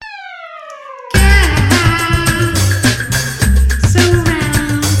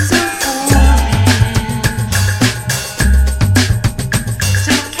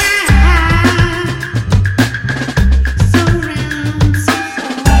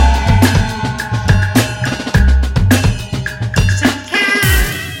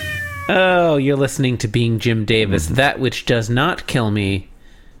you're listening to Being Jim Davis. That which does not kill me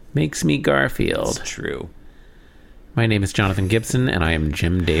makes me Garfield. It's true. My name is Jonathan Gibson, and I am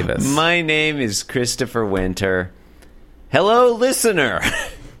Jim Davis. My name is Christopher Winter. Hello, listener.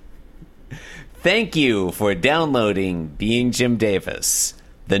 Thank you for downloading Being Jim Davis,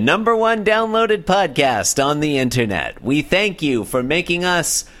 the #1 downloaded podcast on the internet. We thank you for making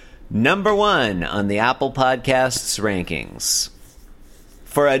us #1 on the Apple Podcasts rankings.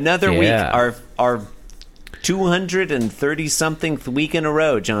 For another week, our 230-somethingth week in a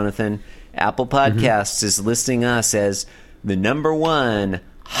row, Jonathan, Apple Podcasts is listing us as the #1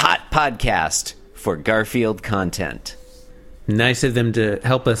 hot podcast for Garfield content. Nice of them to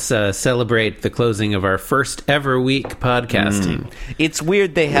help us celebrate the closing of our first ever week podcasting. It's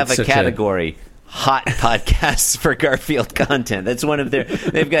weird they have a category, hot podcasts for Garfield content. That's one of their...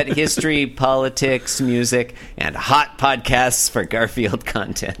 They've got history, politics, music, and hot podcasts for Garfield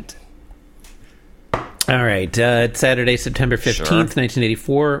content. All right, it's Saturday, September 15th,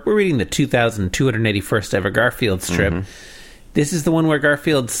 1984. We're reading the 2,281st ever Garfield strip. This is the one where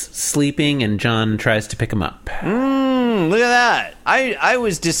Garfield's sleeping and John tries to pick him up. Look at that. I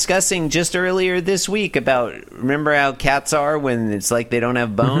was discussing just earlier this week about, remember how cats are when it's like they don't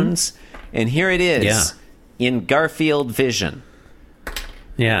have bones? And here it is in Garfield vision.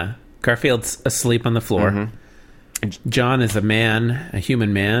 Yeah, Garfield's asleep on the floor. John is a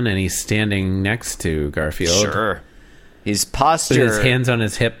human man, and he's standing next to Garfield. Sure. His posture... With his hands on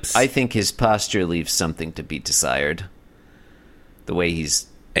his hips. I think his posture leaves something to be desired. The way he's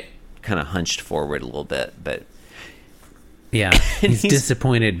kind of hunched forward a little bit, but... Yeah, he's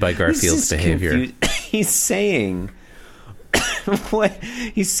disappointed by Garfield's behavior. He's saying... what?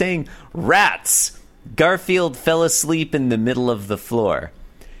 He's saying, rats! Garfield fell asleep in the middle of the floor.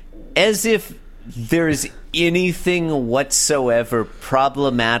 As if there's anything whatsoever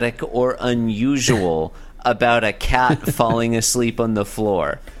problematic or unusual about a cat falling asleep on the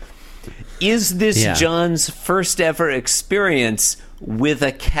floor. Is this John's first ever experience with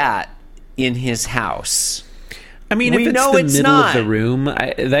a cat in his house? I mean, if it's the middle of the room,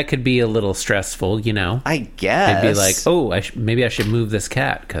 that could be a little stressful, you know? I guess. It'd be like, oh, maybe I should move this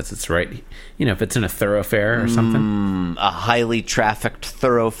cat because it's right, you know, if it's in a thoroughfare or something. A highly trafficked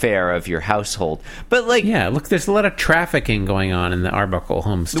thoroughfare of your household. But like... Yeah, look, there's a lot of trafficking going on in the Arbuckle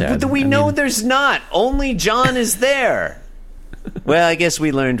homestead. We know there's not. Only John is there. Well, I guess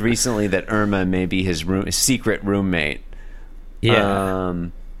we learned recently that Irma may be his secret roommate. Yeah.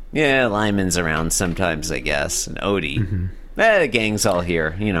 Yeah, Lyman's around sometimes, I guess, and Odie. The gang's all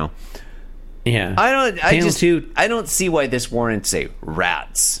here, you know. Yeah. I don't see why this warrants a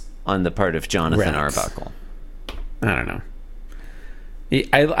rats on the part of Jonathan Arbuckle. I don't know.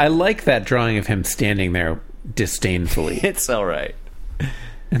 I like that drawing of him standing there disdainfully. It's all right.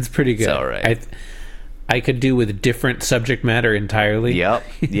 It's pretty good. It's all right. I could do with different subject matter entirely. Yep.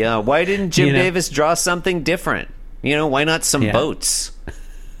 Yeah. Why didn't Jim Davis draw something different? You know, why not some boats?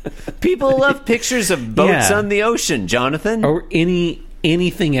 People love pictures of boats on the ocean, Jonathan. Or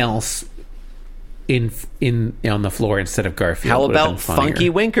anything else on the floor instead of Garfield. How about Funky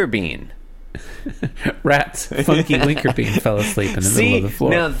Winkerbean? Rats. Funky Winkerbean fell asleep in the middle of the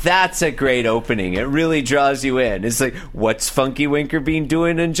floor. Now that's a great opening. It really draws you in. It's like, what's Funky Winkerbean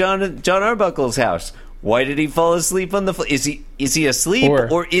doing in John Arbuckle's house? Why did he fall asleep on the floor? Is he asleep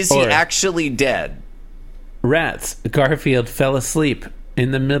or is he actually dead? Rats. Garfield fell asleep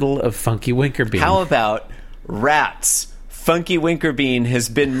in the middle of Funky Winkerbean. How about rats? Funky Winkerbean has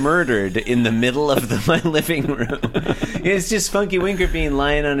been murdered in the middle of my living room. It's just Funky Winkerbean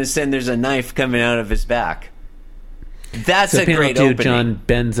lying on his side. There's a knife coming out of his back. That's a great opening. John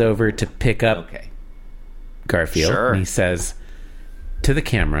bends over to pick up Garfield. Sure. And he says to the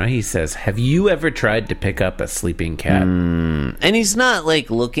camera, have you ever tried to pick up a sleeping cat? And he's not like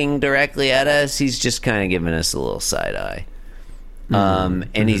looking directly at us. He's just kind of giving us a little side eye.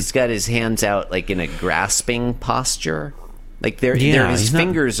 And he's got his hands out like in a grasping posture. Like his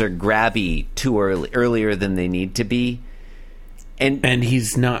fingers are grabby earlier than they need to be. And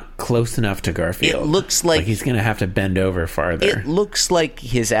he's not close enough to Garfield. It looks like he's going to have to bend over farther. It looks like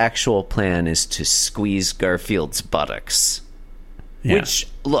his actual plan is to squeeze Garfield's buttocks. Yeah. Which,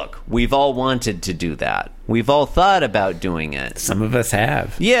 look, we've all wanted to do that. We've all thought about doing it. Some of us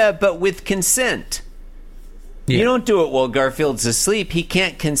have. Yeah, but with consent. Yeah. You don't do it while Garfield's asleep. He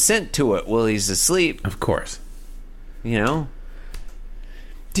can't consent to it while he's asleep. Of course. You know?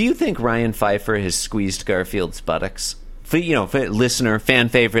 Do you think Ryan Pfeiffer has squeezed Garfield's buttocks? Fan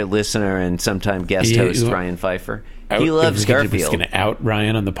favorite listener and sometime guest host Ryan Pfeiffer. He loves Garfield. He's going to out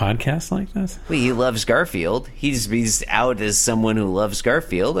Ryan on the podcast like this? Well, he loves Garfield. He's out as someone who loves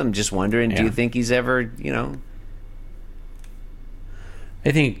Garfield. I'm just wondering, do you think he's ever,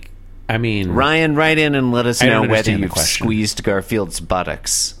 I mean... Ryan, write in and let us know whether you've squeezed Garfield's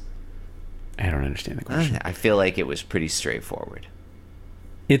buttocks. I don't understand the question. I feel like it was pretty straightforward.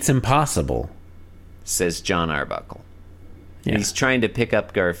 It's impossible, says John Arbuckle. Yeah. He's trying to pick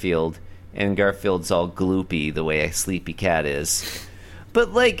up Garfield, and Garfield's all gloopy the way a sleepy cat is. But,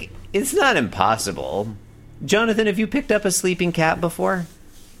 it's not impossible. Jonathan, have you picked up a sleeping cat before?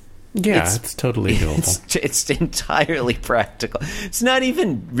 Yeah, it's totally doable. It's entirely practical. It's not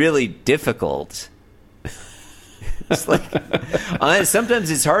even really difficult. It's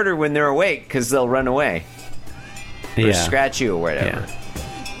sometimes it's harder when they're awake because they'll run away or scratch you or whatever. Yeah.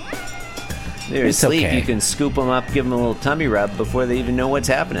 They're asleep. Okay. You can scoop them up, give them a little tummy rub before they even know what's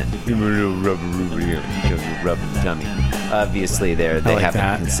happening. Give them a little rub the tummy. Obviously, they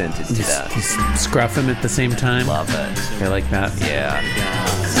haven't consented to that. You scruff them at the same time. Love it. They like that. Yeah.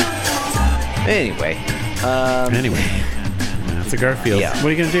 Anyway, that's a Garfield. Yeah. What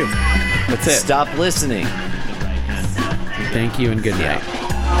are you gonna do? That's it. Stop listening. Thank you and good night.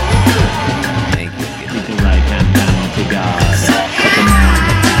 Thank you. Good night.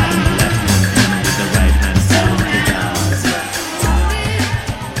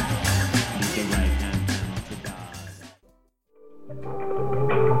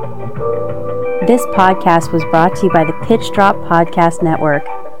 This podcast was brought to you by the Pitch Drop Podcast Network.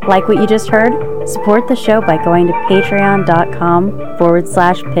 Like what you just heard? Support the show by going to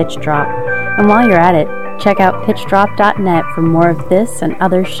patreon.com/pitchdrop. And while you're at it, check out pitchdrop.net for more of this and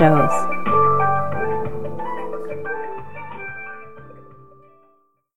other shows.